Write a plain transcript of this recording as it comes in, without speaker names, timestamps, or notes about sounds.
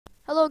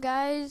Hello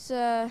guys,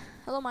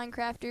 hello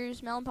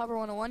Minecrafters, Melon Popper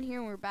 101 here,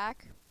 and we're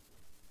back.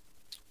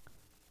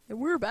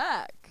 And we're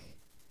back!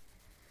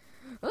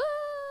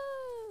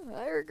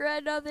 I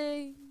regret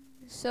nothing!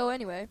 So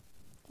anyway,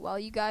 while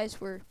you guys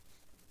were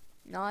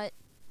not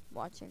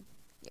watching,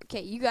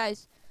 okay, you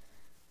guys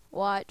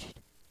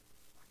watched,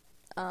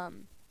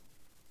 the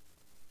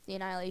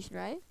Annihilation,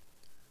 right?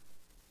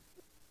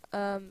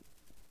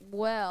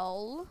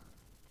 Well,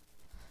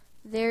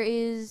 there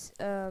is,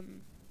 oh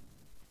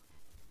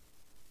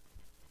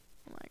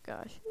my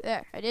gosh,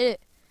 there, I did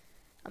it!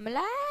 I'm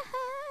alive!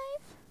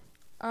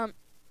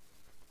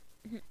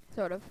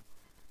 Sort of.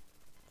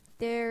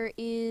 There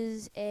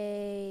is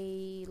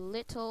a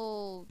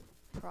little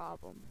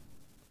problem.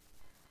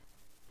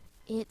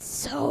 It's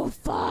so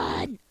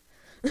fun!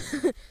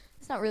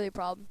 It's not really a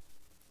problem.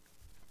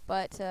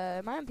 But,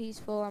 am I on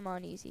peaceful? I'm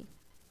on easy.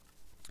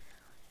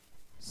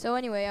 So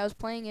anyway, I was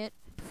playing it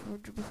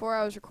before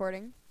I was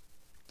recording,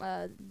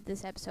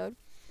 this episode.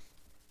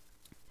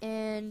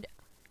 And,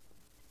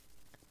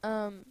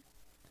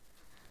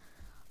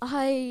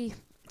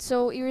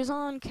 so it was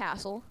on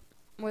Castle,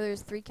 where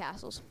there's 3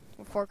 castles,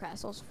 or 4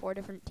 castles, 4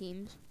 different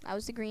teams. I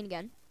was the green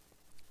again,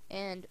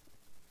 and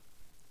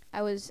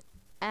I was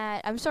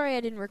I'm sorry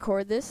I didn't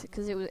record this,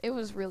 because it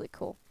was really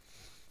cool.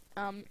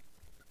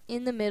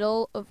 In the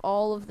middle of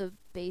all of the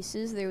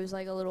bases, there was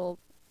like a little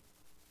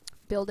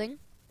building,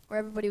 where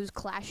everybody was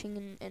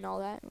clashing and all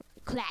that.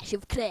 Clash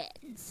of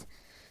Clans!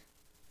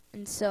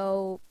 And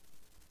so,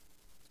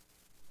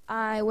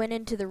 I went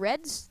into the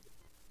Reds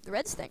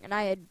thing, and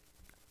I had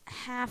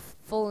half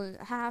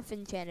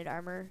enchanted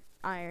armor,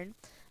 iron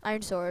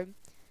sword,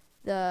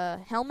 the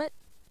helmet,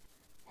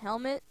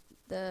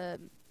 the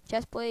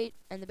chest plate,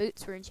 and the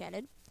boots were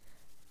enchanted,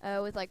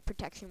 with like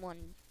protection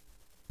 1,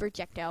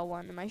 projectile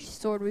 1, and my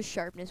sword was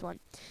sharpness 1.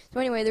 So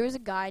anyway, there was a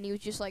guy, and he was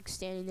just like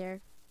standing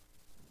there,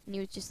 and he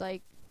was just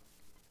like,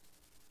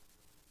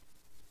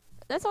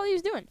 that's all he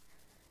was doing.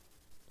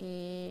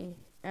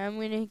 I'm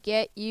gonna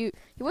get you.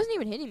 He wasn't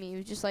even hitting me. He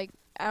was just like,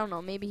 I don't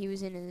know, maybe he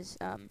was in his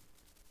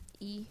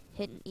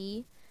hitting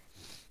E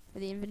for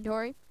the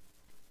inventory.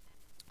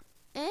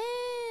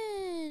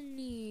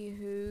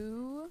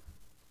 Anywho,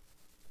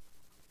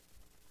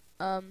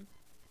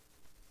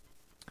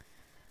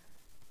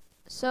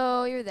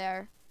 so you're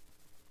there,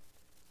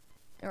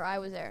 or I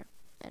was there,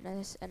 and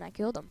I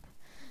killed him.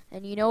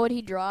 And you know what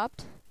he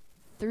dropped?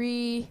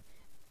 3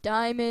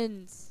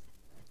 diamonds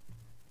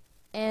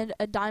and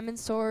a diamond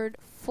sword,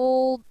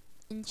 full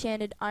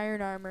enchanted iron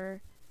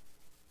armor.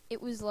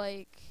 It was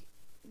like,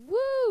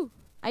 woo!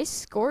 I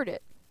scored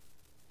it.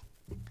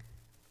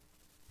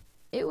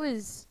 It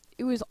was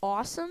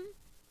awesome.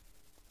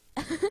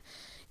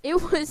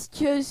 It was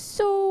just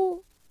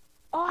so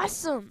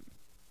awesome.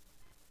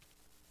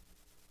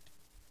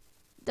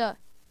 Duh.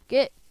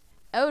 Get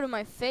out of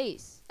my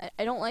face.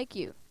 I don't like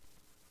you.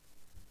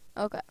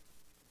 Okay.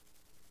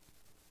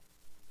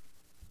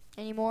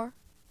 Any more?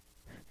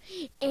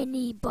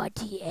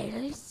 Anybody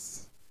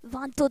else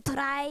want to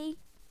try?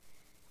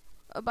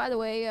 By the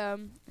way, as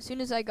soon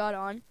as I got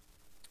on,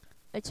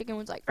 the chicken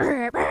was like,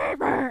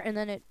 and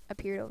then it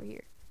appeared over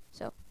here.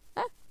 So,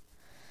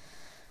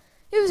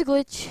 it was a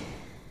glitch.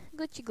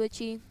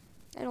 Glitchy.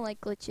 I don't like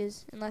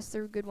glitches, unless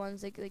they're good ones.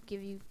 They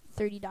give you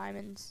 30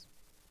 diamonds.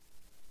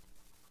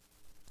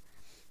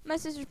 My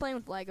sister's playing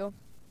with Lego.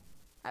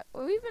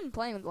 We've been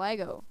playing with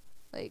Lego,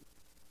 like,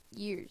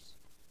 years.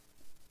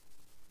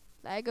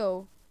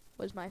 Lego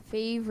was my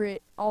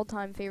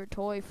all-time favorite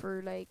toy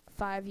for, like,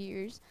 5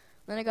 years.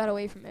 Then I got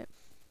away from it.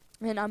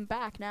 And I'm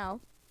back now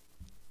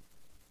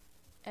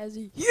as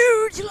a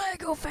huge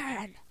Lego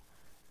fan.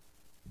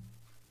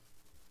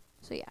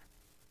 So yeah.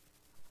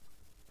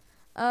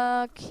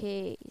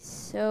 Okay,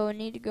 so I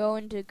need to go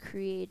into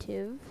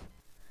creative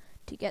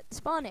to get the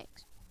spawn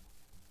eggs.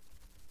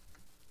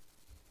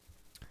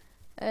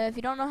 If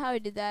you don't know how I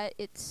did that,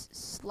 it's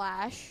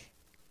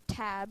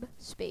 /tab_1.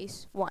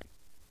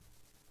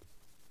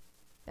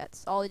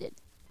 That's all I did.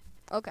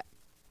 Okay.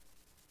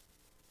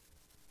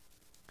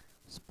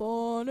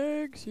 Spawn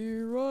eggs,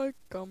 here I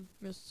come.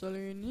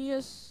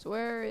 Miscellaneous.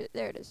 There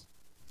it is.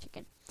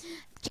 Chicken.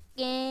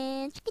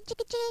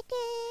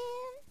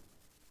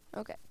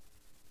 Okay.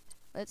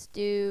 Let's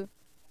do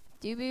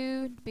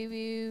doo-boo,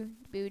 boo-boo,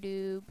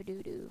 boo-doo,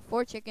 ba-doo-doo.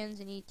 4 chickens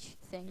in each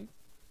thing.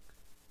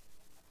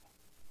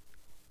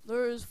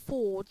 There's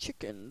 4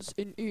 chickens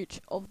in each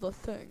of the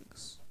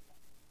things.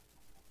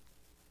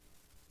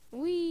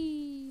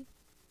 Whee!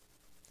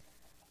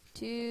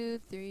 2,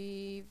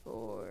 3,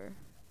 4.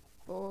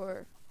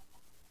 4.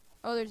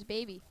 Oh, there's a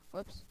baby.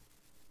 Whoops.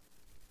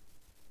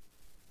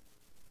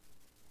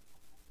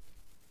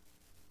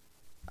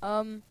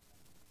 Oh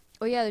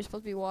yeah, there's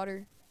supposed to be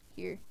water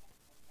here.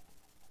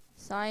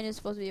 Sign is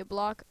supposed to be a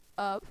block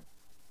up,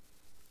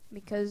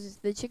 because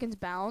the chickens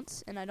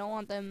bounce, and I don't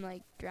want them,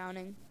 like,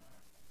 drowning.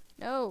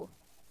 No.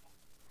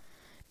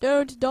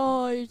 Don't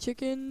die,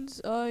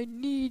 chickens. I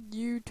need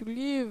you to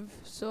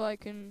live so I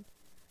can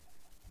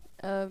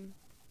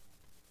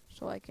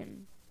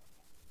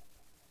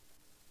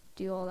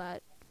do all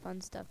that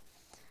fun stuff.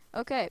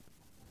 Okay.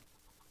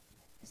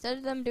 instead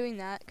of them doing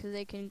that, because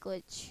they can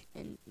glitch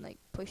and like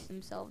push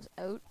themselves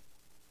out.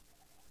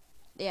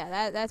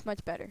 Yeah, that's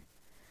much better.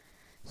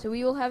 So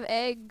we will have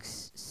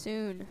eggs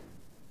soon.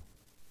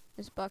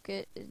 This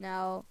bucket is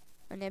now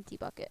an empty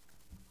bucket.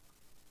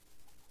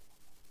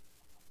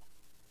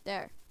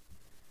 There.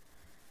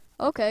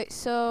 Okay,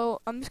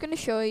 so I'm just gonna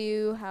show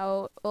you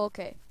how.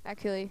 Okay,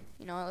 actually,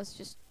 you know what, let's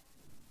just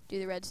do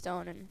the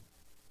redstone and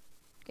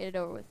get it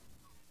over with.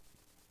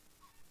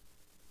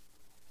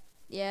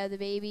 Yeah, the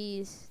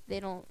babies, they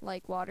don't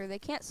like water. They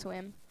can't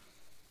swim.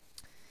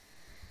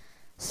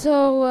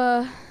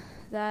 So,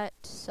 that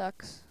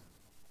sucks.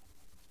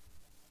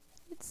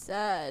 It's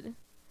sad.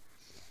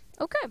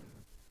 Okay.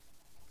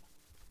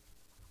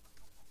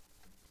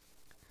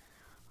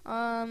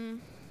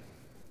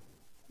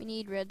 We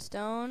need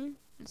redstone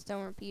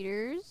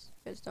repeaters,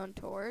 redstone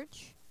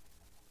torch.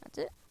 That's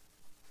it.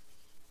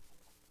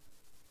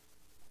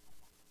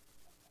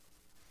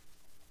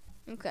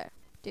 Okay.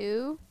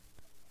 Do.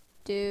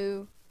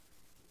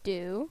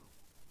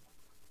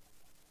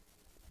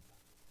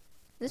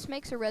 This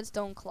makes a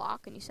redstone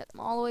clock, and you set them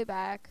all the way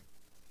back.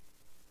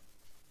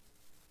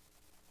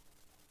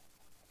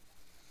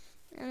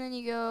 And then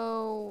you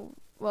go,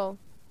 well,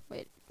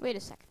 wait a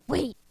second.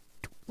 Wait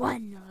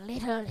one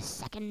little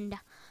second.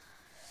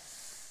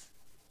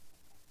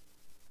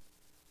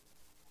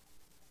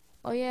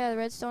 Oh yeah, the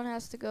redstone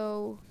has to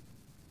go.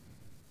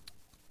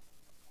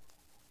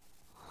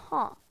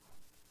 Huh.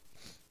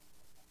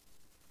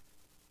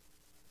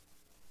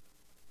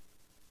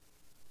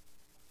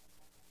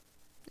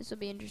 This will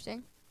be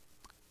interesting.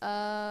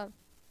 Okay.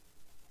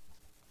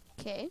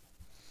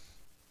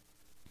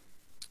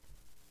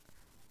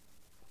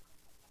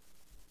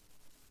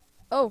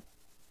 Oh,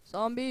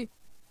 zombie.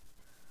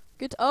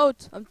 Get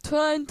out. I'm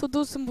trying to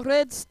do some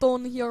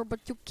redstone here,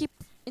 but you keep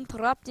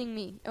interrupting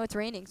me. Oh, it's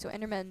raining, so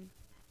Enderman,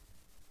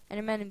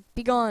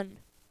 be gone.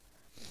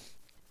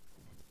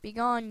 Be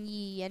gone,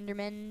 ye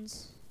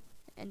Endermans.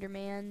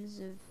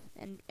 Endermans of,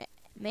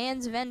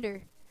 man's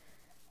vendor.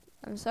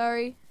 I'm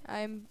sorry.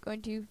 I'm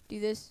going to do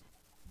this.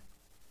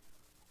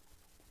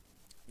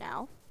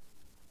 Now,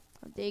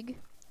 I'll dig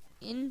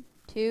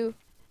into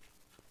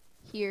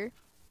here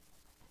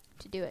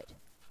to do it.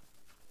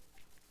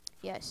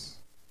 Yes,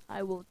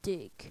 I will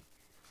dig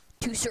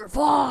to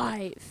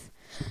survive.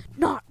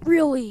 Not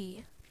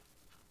really.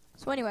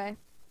 So anyway,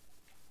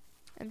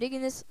 I'm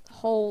digging this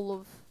hole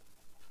of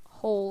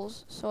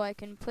holes so I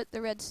can put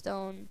the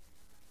redstone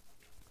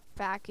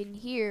back in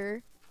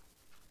here.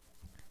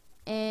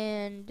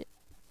 And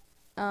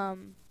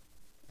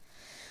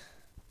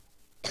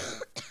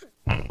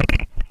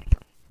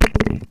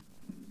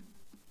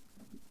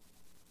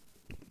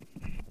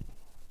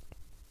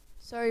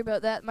sorry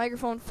about that.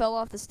 Microphone fell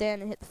off the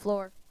stand and hit the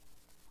floor.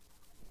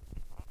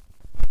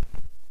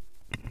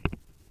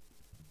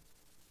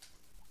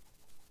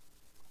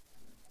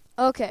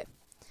 Okay.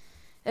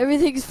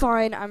 Everything's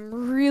fine.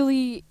 I'm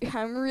really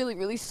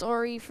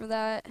sorry for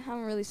that.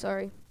 I'm really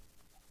sorry.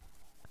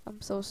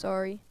 I'm so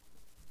sorry.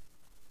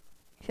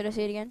 Should I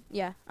say it again?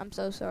 Yeah, I'm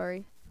so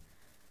sorry.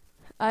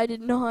 I did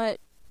not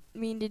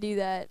mean to do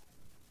that.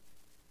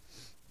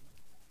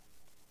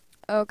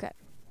 Okay.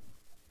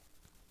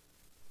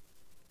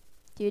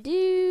 Do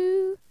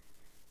do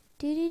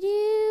do do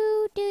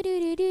do do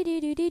do do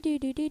do do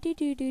do do do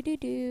do do do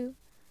do.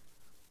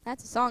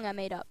 That's a song I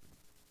made up.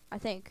 I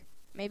think.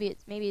 Maybe it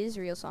is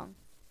a real song.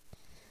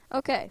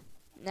 Okay.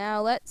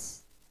 Now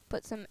let's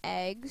put some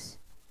eggs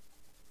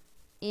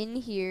in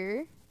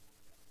here.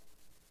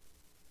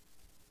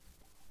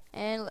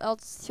 And I'll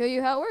show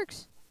you how it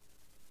works.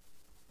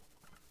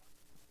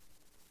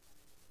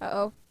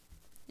 Uh-oh.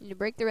 You need to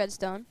break the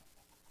redstone.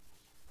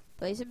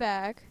 Place it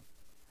back.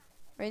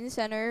 Right in the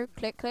center.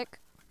 Click,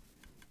 click.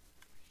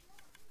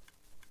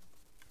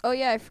 Oh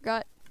yeah, I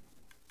forgot.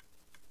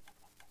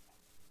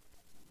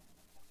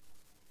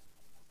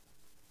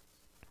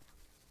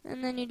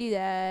 And then you do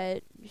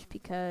that just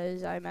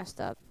because I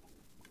messed up.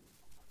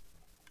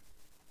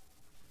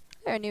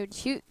 There, and you would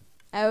shoot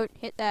out,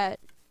 hit that,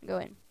 go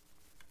in.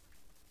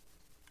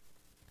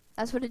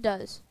 That's what it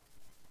does.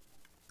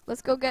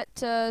 Let's go get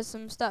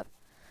some stuff.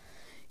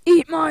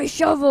 Eat my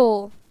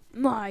shovel!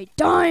 My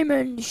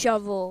diamond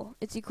shovel!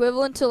 It's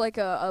equivalent to like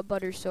a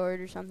butter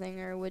sword or something,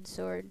 or a wood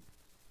sword.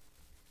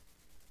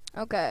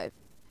 Okay.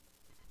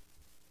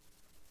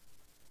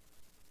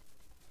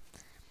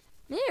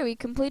 Yeah, we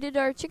completed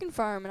our chicken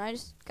farm, and I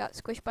just got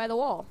squished by the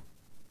wall.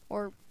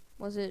 Or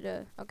was it,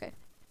 okay.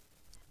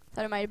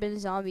 Thought it might have been a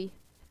zombie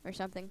or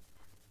something.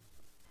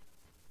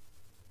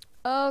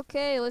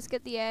 Okay, let's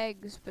get the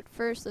eggs, but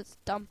first let's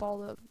dump all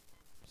the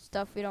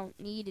stuff we don't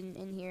need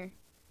in here.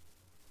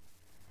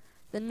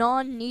 The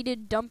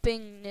non-needed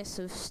dumpingness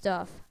of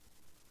stuff.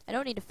 I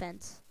don't need a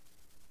fence.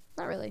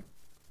 Not really.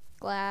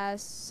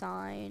 Glass,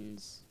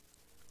 signs.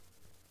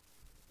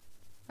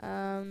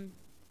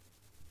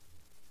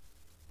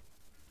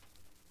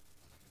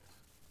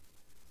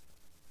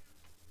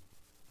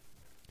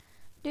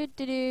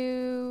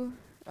 Do.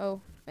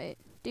 Oh, wait.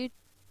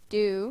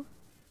 Do.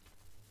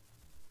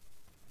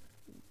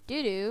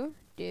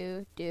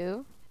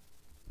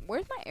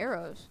 Where's my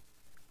arrows?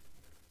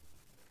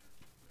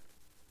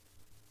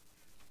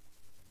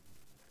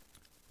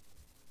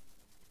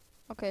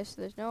 Okay,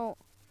 so there's no...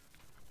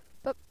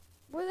 But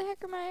where the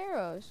heck are my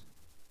arrows?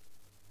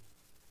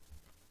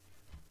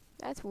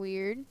 That's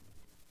weird.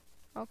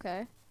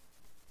 Okay.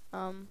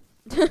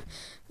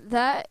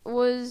 That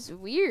was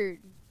weird.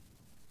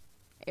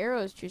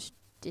 Arrows just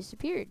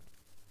disappeared.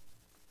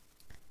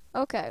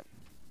 Okay.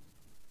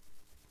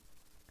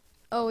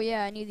 Oh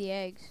yeah, I need the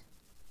eggs.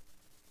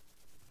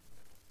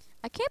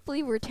 I can't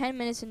believe we're 10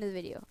 minutes into the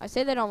video. I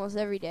say that almost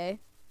every day,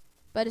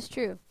 but it's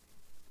true.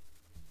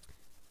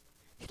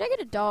 Should I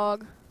get a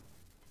dog?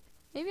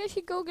 Maybe I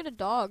should go get a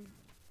dog.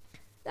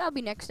 That'll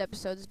be next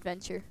episode's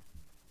adventure.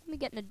 Me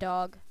getting a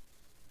dog.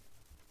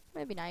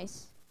 That'd be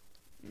nice.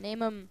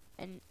 Name him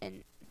and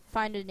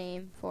find a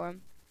name for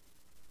him.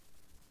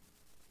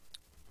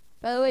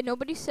 By the way,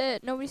 nobody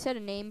said a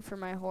name for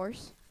my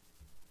horse,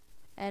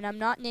 and I'm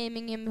not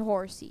naming him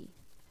Horsey.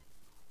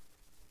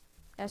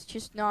 That's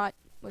just not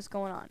what's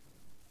going on.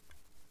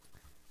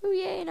 Ooh,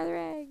 yay, another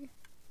egg.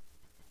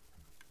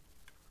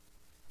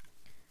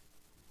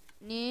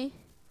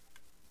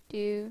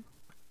 Do.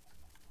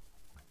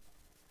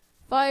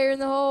 Fire in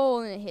the hole,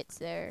 and it hits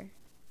there.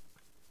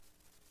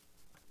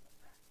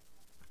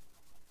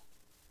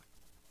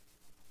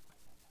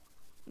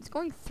 It's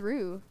going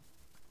through.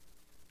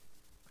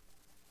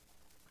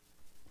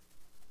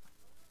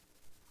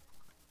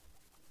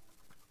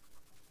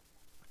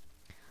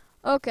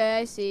 Okay,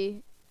 I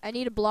see. I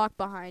need a block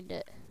behind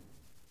it.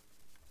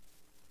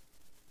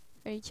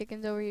 Any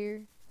chickens over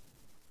here?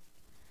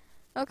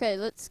 Okay,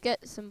 let's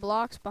get some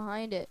blocks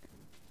behind it.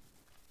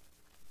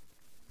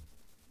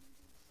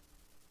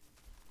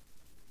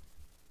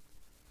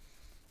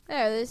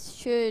 There, this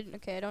should...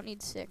 Okay, I don't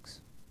need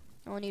 6.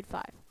 I only need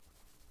 5.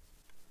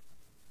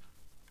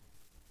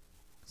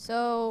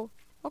 So,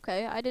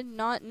 okay, I did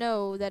not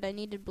know that I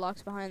needed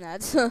blocks behind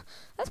that. So,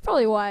 that's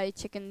probably why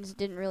chickens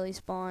didn't really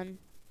spawn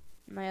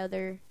in my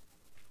other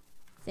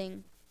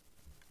thing.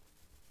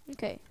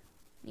 Okay,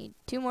 need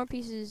 2 more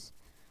pieces.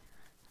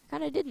 I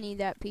kind of did need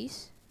that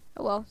piece.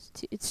 Oh well,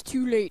 it's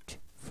too late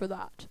for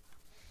that.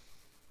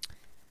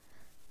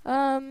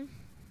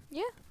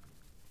 Yeah.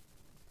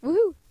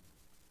 Woohoo!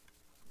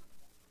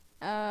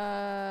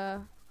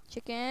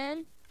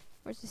 Chicken.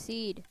 Where's the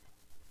seed?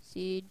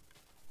 Seed.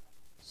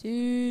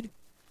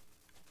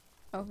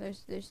 Oh,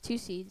 there's 2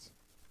 seeds.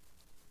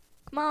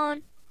 Come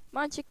on,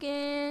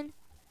 chicken.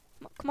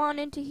 Come on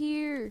into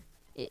here.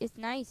 It's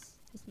nice.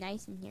 It's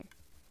nice in here.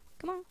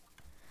 Come on.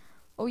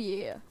 Oh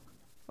yeah.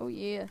 Oh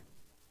yeah.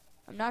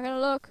 I'm not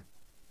gonna look.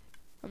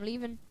 I'm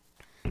leaving.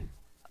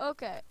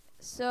 Okay,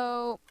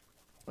 so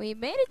we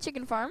made a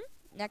chicken farm.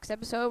 Next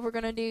episode, we're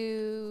gonna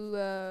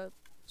do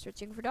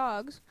searching for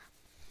dogs.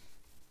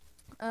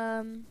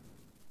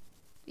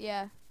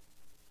 Yeah.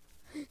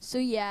 So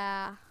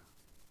yeah.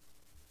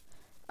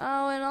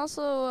 Oh, and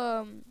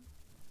also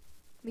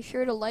be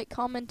sure to like,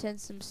 comment, and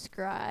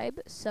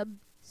subscribe.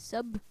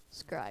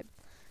 Subscribe.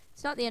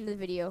 It's not the end of the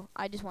video.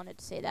 I just wanted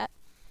to say that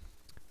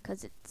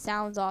because it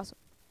sounds awesome.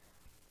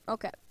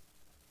 Okay.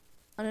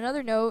 On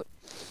another note,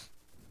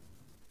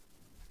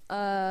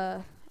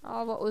 oh,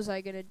 what was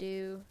I gonna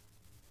do?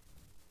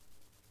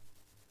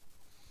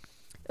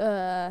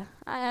 I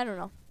don't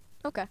know.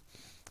 Okay.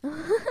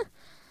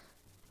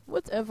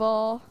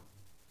 Whatever.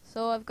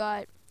 So I've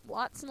got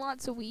lots and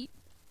lots of wheat,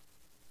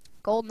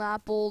 golden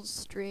apples,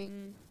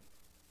 string,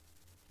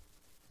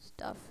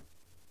 stuff,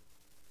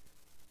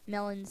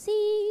 melon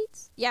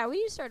seeds. Yeah, we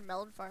need to start a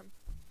melon farm.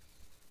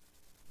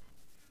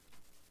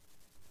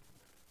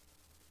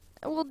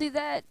 And we'll do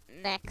that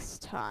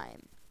next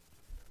time.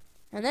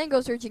 And then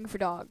go searching for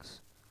dogs.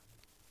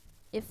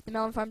 If the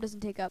melon farm doesn't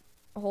take up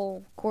a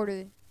whole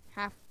quarter,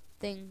 half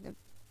thing of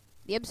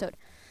the episode.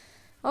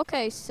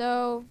 Okay,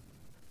 so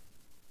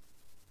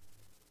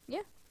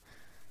yeah.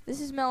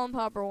 This is Melon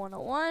Popper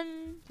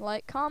 101.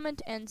 Like,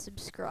 comment, and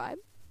subscribe.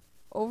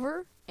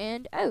 Over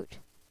and out.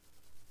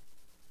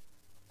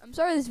 I'm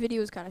sorry this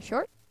video was kind of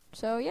short.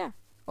 So yeah,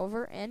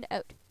 over and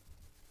out.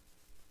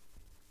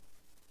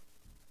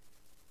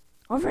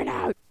 Over and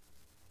out.